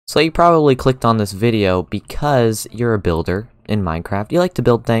So you probably clicked on this video because you're a builder in Minecraft. You like to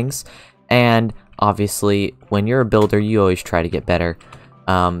build things, and obviously when you're a builder you always try to get better.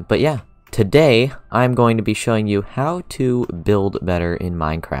 But yeah, today I'm going to be showing you how to build better in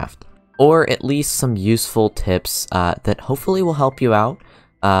Minecraft, or at least some useful tips that hopefully will help you out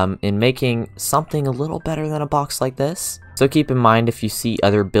in making something a little better than a box like this. So keep in mind, if you see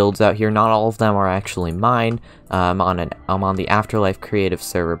other builds out here, not all of them are actually mine. I'm on the Afterlife Creative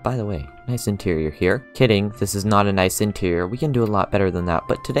server. By the way, nice interior here. Kidding, this is not a nice interior. We can do a lot better than that.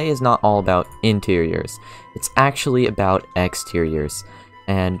 But today is not all about interiors. It's actually about exteriors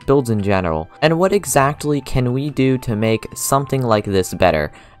and builds in general. And what exactly can we do to make something like this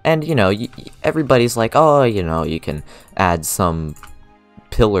better? And you know, everybody's like, oh, you know, you can add some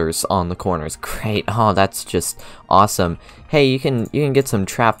pillars on the corners. Great. Oh, that's just awesome. Hey, you can get some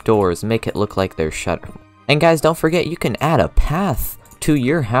trapdoors, make it look like they're shut. And guys, don't forget, you can add a path to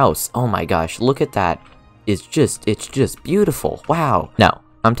your house. Oh my gosh, look at that. It's just beautiful. Wow. Now,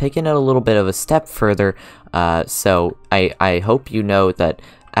 I'm taking it a little bit of a step further, so I hope you know that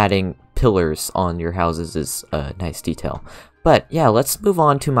adding pillars on your houses is a nice detail. But yeah, let's move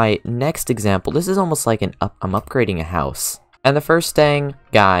on to my next example. This is almost like I'm upgrading a house. And the first thing,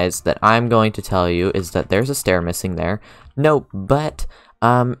 guys, that I'm going to tell you is that there's a stair missing there. No, but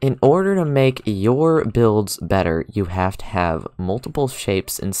in order to make your builds better, you have to have multiple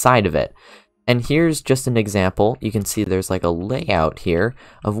shapes inside of it. And here's just an example. You can see there's like a layout here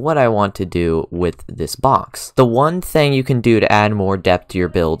of what I want to do with this box. The one thing you can do to add more depth to your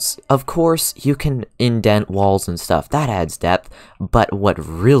builds, of course, you can indent walls and stuff. That adds depth. But what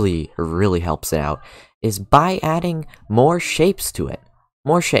really helps it out is by adding more shapes to it.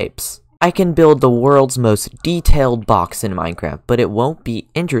 More shapes. I can build the world's most detailed box in Minecraft, but it won't be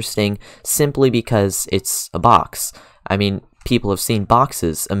interesting simply because it's a box. I mean, people have seen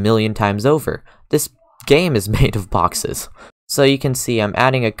boxes a million times over. This game is made of boxes. So you can see I'm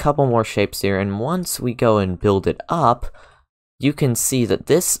adding a couple more shapes here, and once we go and build it up, you can see that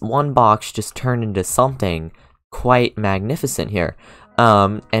this one box just turned into something quite magnificent here.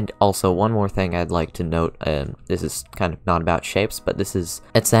 And also one more thing I'd like to note, this is kind of not about shapes, but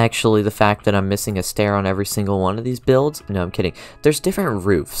it's actually the fact that I'm missing a stair on every single one of these builds. No, I'm kidding. There's different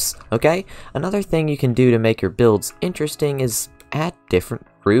roofs, okay? Another thing you can do to make your builds interesting is add different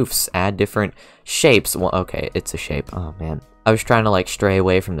roofs, add different shapes. Well, okay, it's a shape. Oh man. I was trying to like stray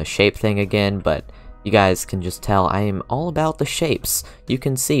away from the shape thing again, but you guys can just tell I am all about the shapes. You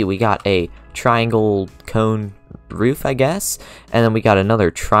can see we got a triangle cone roof, I guess, and then we got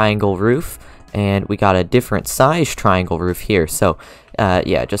another triangle roof, and we got a different size triangle roof here. So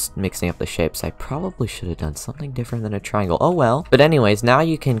yeah, just mixing up the shapes. I probably should have done something different than a triangle. Oh well. But anyways, now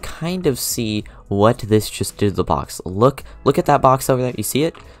you can kind of see what this just did to the box. Look at that box over there. You see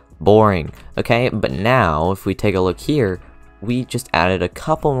it? Boring. Okay, but now if we take a look here, we just added a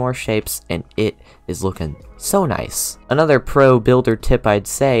couple more shapes and it is looking so nice. Another pro builder tip I'd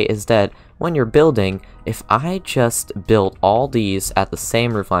say is that when you're building, if I just built all these at the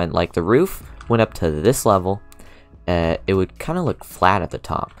same roof line, like the roof went up to this level, it would kind of look flat at the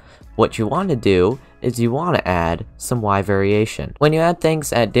top. What you want to do is you want to add some Y variation. When you add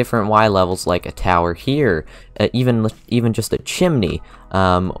things at different Y levels, like a tower here, even just a chimney,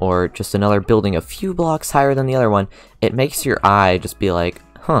 or just another building a few blocks higher than the other one, it makes your eye just be like,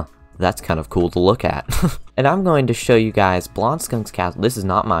 huh, that's kind of cool to look at. And I'm going to show you guys Blondskunk's castle. This is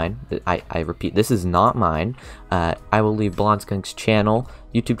not mine. I repeat, this is not mine. I will leave Blondskunk's channel,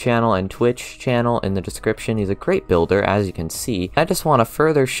 YouTube channel, and Twitch channel in the description. He's a great builder, as you can see. I just want to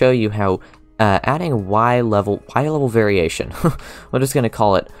further show you how adding Y level variation. We're just going to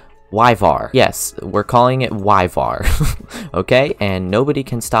call it YVAR. Yes, we're calling it YVAR. Okay, and nobody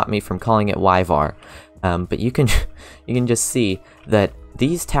can stop me from calling it YVAR. But you can just see that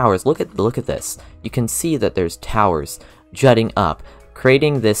these towers, look at this. You can see that there's towers jutting up,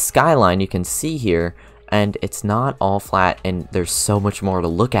 creating this skyline you can see here, and it's not all flat, and there's so much more to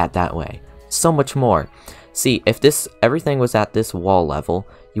look at that way. So much more. See, if everything was at this wall level,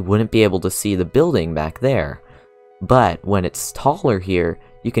 you wouldn't be able to see the building back there. But when it's taller here,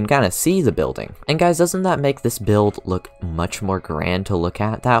 you can kind of see the building. And guys, doesn't that make this build look much more grand to look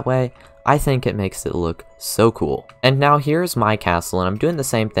at that way? I think it makes it look so cool. And now here's my castle, and I'm doing the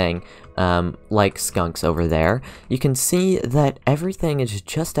same thing like Skunks over there. You can see that everything is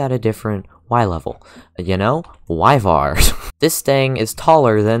just at a different Y level. You know? YVAR. This thing is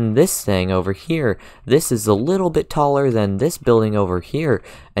taller than this thing over here. This is a little bit taller than this building over here.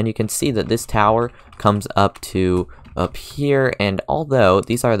 And you can see that this tower comes up to up here, and although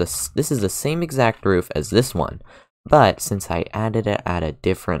this is the same exact roof as this one, But since I added it at a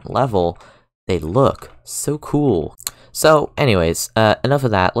different level, they look so cool. So anyways, enough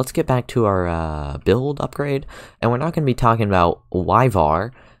of that. Let's get back to our build upgrade. And we're not going to be talking about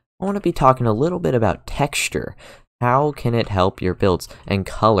YVAR. I want to be talking a little bit about texture. How can it help your builds, and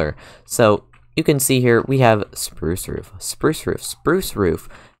color? So you can see here we have spruce roof, spruce roof, spruce roof.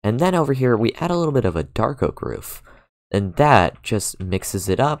 And then over here we add a little bit of a dark oak roof. And that just mixes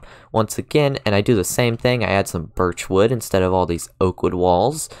it up once again. And I do the same thing. I add some birch wood instead of all these oak wood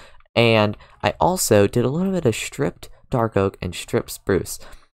walls. And I also did a little bit of stripped dark oak and stripped spruce.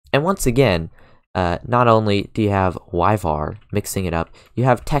 And once again, not only do you have YVAR mixing it up, you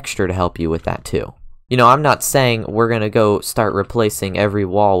have texture to help you with that too. You know, I'm not saying we're going to go start replacing every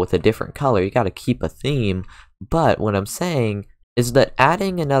wall with a different color. You got to keep a theme. But what I'm saying is that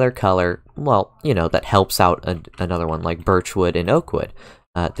adding another color, well, you know, that helps out another one like birchwood and oakwood.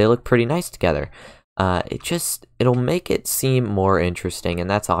 They look pretty nice together. It'll make it seem more interesting, and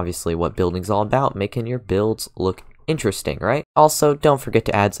that's obviously what building's all about, making your builds look interesting, right? Also, don't forget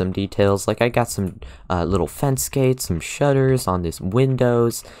to add some details, like I got some little fence gates, some shutters on these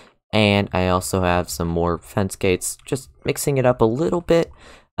windows, and I also have some more fence gates, just mixing it up a little bit,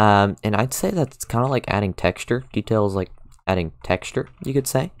 and I'd say that's kind of like adding texture, details like adding texture, you could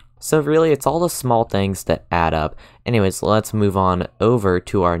say. So really, it's all the small things that add up. Anyways, let's move on over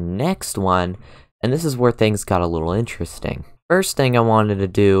to our next one, and this is where things got a little interesting. First thing I wanted to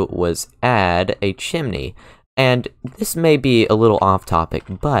do was add a chimney. And this may be a little off topic,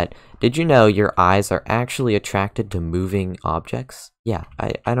 but did you know your eyes are actually attracted to moving objects? Yeah,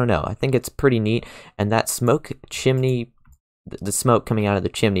 I don't know. I think it's pretty neat. And that smoke chimney, the smoke coming out of the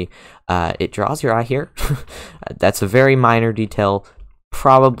chimney, it draws your eye here. That's a very minor detail.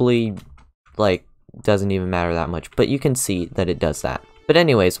 Probably, like, doesn't even matter that much, but you can see that it does that. But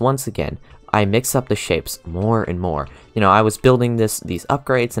anyways, once again, I mix up the shapes more and more. You know, I was building these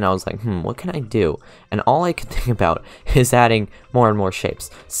upgrades and I was like, what can I do? And all I could think about is adding more and more shapes.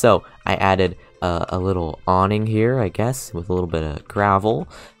 So I added a little awning here, I guess, with a little bit of gravel.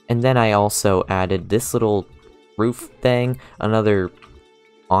 And then I also added this little roof thing, another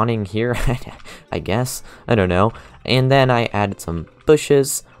awning here, I guess. I don't know. And then I added some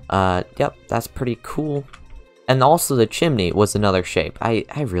bushes. Yep, that's pretty cool. And also the chimney was another shape. I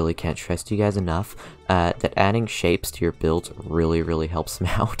really can't stress to you guys enough that adding shapes to your builds really helps them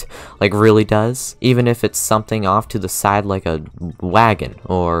out. Like, really does. Even if it's something off to the side like a wagon,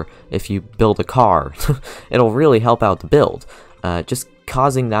 or if you build a car, it'll really help out the build. Just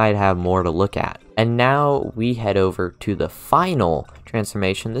causing the eye to have more to look at. And now we head over to the final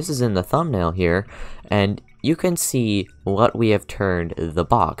transformation. This is in the thumbnail here, and you can see what we have turned the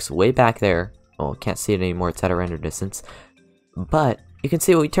box way back there. Well, can't see it anymore, it's at a render distance. But you can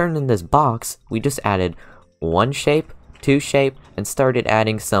see what we turned in this box. We just added one shape, two shape, and started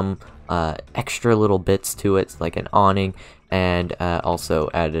adding some extra little bits to it, like an awning, and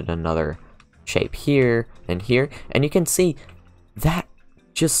also added another shape here and here. And you can see that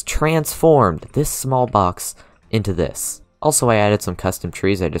just transformed this small box into this. Also, I added some custom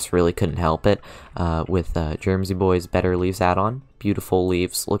trees. I just really couldn't help it with Germsy Boy's Better Leaves add-on. Beautiful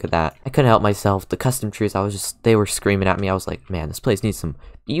leaves. Look at that. I couldn't help myself. The custom trees, they were screaming at me. I was like, man, this place needs some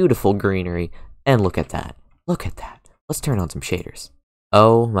beautiful greenery. And look at that. Look at that. Let's turn on some shaders.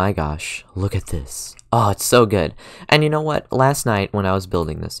 Oh my gosh. Look at this. Oh, it's so good. And you know what? Last night when I was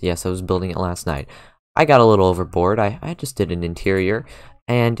building this, yes, I was building it last night, I got a little overboard. I just did an interior.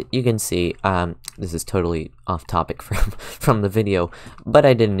 And you can see, this is totally off topic from the video, but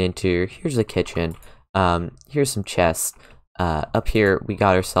I did an interior. Here's the kitchen. Here's some chests. Up here, we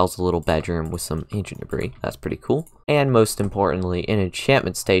got ourselves a little bedroom with some ancient debris. That's pretty cool. And most importantly, an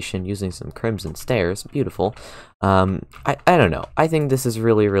enchantment station using some crimson stairs. Beautiful. I don't know. I think this is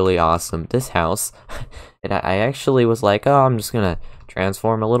really awesome. This house, and I actually was like, oh, I'm just gonna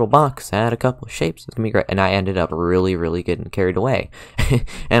transform a little box, add a couple of shapes. It's gonna be great. And I ended up really getting carried away.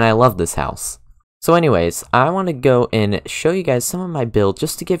 And I love this house. So anyways, I want to go and show you guys some of my builds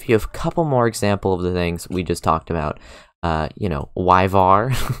just to give you a couple more examples of the things we just talked about. You know,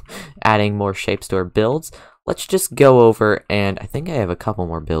 YVAR, adding more shapes to our builds. Let's just go over, and I think I have a couple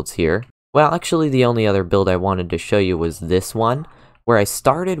more builds here. Well, actually, the only other build I wanted to show you was this one, where I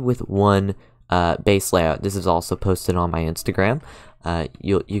started with one base layout. This is also posted on my Instagram.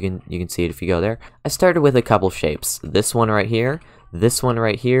 You can see it if you go there. I started with a couple shapes. This one right here,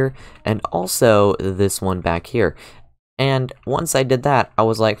 and also this one back here. And once I did that, I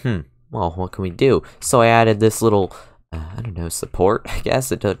was like, well, what can we do? So I added this little, I don't know, support, I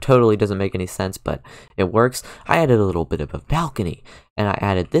guess. It totally doesn't make any sense, but it works. I added a little bit of a balcony, and I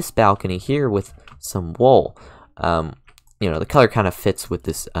added this balcony here with some wool. You know, the color kind of fits with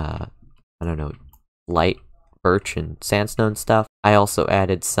this, I don't know, light birch and sandstone stuff. I also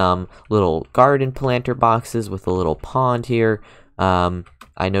added some little garden planter boxes with a little pond here.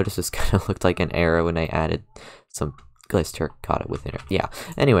 I noticed this kind of looked like an arrow when I added some glazed terracotta within it. Yeah,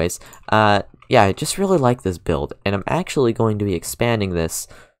 anyways, yeah, I just really like this build, and I'm actually going to be expanding this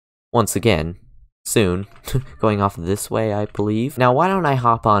once again soon, going off this way, I believe. Now, why don't I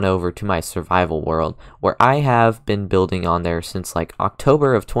hop on over to my survival world, where I have been building on there since like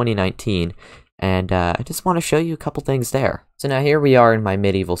October of 2019, and I just want to show you a couple things there. So now here we are in my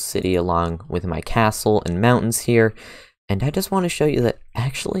medieval city along with my castle and mountains here, and I just want to show you that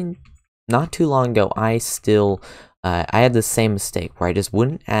actually not too long ago I had the same mistake where I just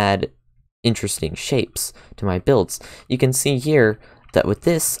wouldn't add interesting shapes to my builds. You can see here that with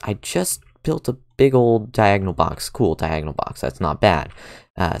this I just built a big old diagonal box. Cool diagonal box, that's not bad.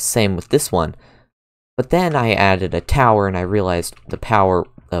 Same with this one. But then I added a tower and I realized the power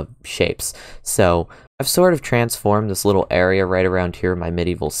of shapes. So I've sort of transformed this little area right around here in my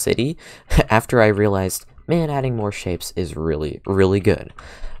medieval city after I realized, man, adding more shapes is really, really good.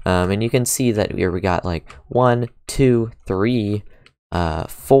 And you can see that here we got like 1, 2, 3,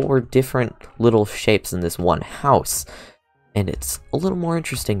 4 different little shapes in this one house. And it's a little more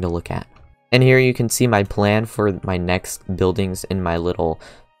interesting to look at. And here you can see my plan for my next buildings in my little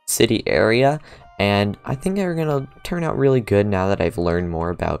city area, and I think they're gonna turn out really good now that I've learned more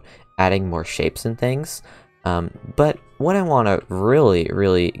about adding more shapes and things. But what I want to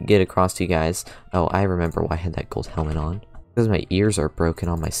really get across to you guys, oh, I remember why I had that gold helmet on, because my ears are broken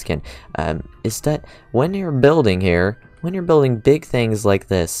on my skin, is that when you're building here, when you're building big things like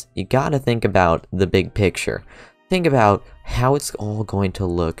this, you gotta think about the big picture. Think about how it's all going to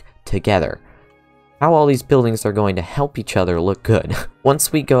look together. How all these buildings are going to help each other look good.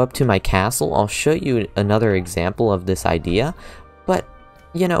 Once we go up to my castle, I'll show you another example of this idea. But,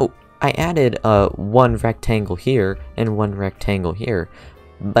 you know, I added one rectangle here and one rectangle here.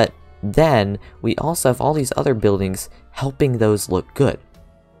 But then we also have all these other buildings helping those look good.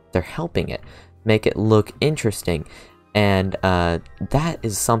 They're helping it, make it look interesting. And that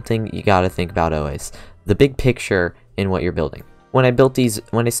is something you gotta think about always. The big picture in what you're building. When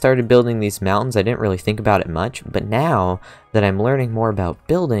I started building these mountains, I didn't really think about it much, but now that I'm learning more about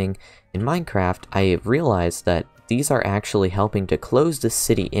building in Minecraft, I realized that these are actually helping to close the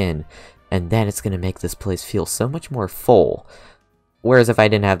city in, and then it's going to make this place feel so much more full. Whereas if I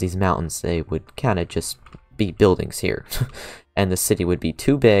didn't have these mountains, they would kind of just be buildings here, and the city would be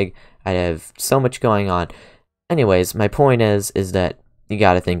too big. I'd have so much going on. Anyways, my point is that you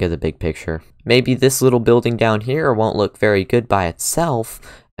gotta think of the big picture. Maybe this little building down here won't look very good by itself.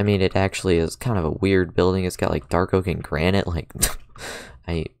 I mean, it actually is kind of a weird building. It's got like dark oak and granite. Like,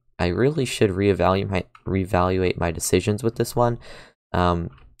 I really should reevaluate my decisions with this one.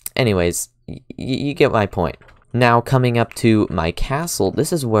 Anyways, you get my point. Now coming up to my castle,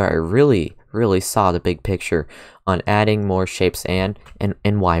 this is where I really saw the big picture on adding more shapes and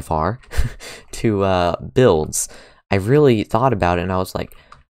YVAR to builds. I really thought about it and I was like,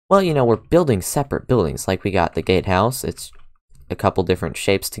 well, you know, we're building separate buildings. Like we got the gatehouse, it's a couple different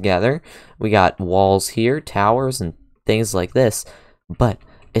shapes together. We got walls here, towers, and things like this. But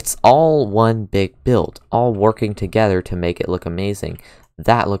it's all one big build, all working together to make it look amazing.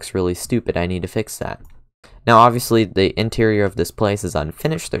 That looks really stupid. I need to fix that. Now, obviously, the interior of this place is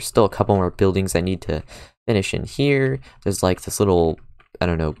unfinished. There's still a couple more buildings I need to finish in here. There's like this little, I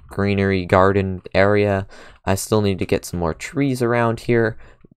don't know, greenery garden area. I still need to get some more trees around here.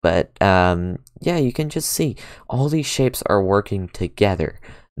 But, yeah, you can just see all these shapes are working together.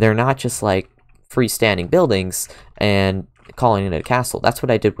 They're not just like freestanding buildings and calling it a castle. That's what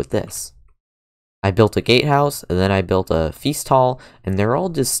I did with this. I built a gatehouse, and then I built a feast hall, and they're all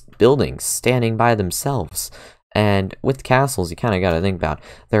just buildings standing by themselves. And with castles, you kind of got to think about it.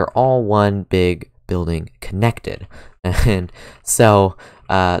 They're all one big building connected. And so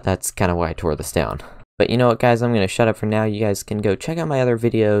that's kind of why I tore this down. But you know what, guys, I'm going to shut up for now. You guys can go check out my other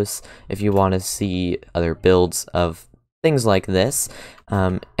videos if you want to see other builds of things like this.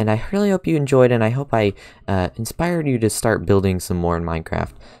 And I really hope you enjoyed, and I hope I inspired you to start building some more in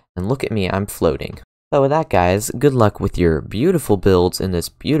Minecraft. And look at me, I'm floating. So with that, guys, good luck with your beautiful builds in this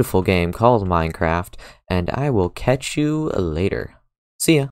beautiful game called Minecraft, and I will catch you later. See ya!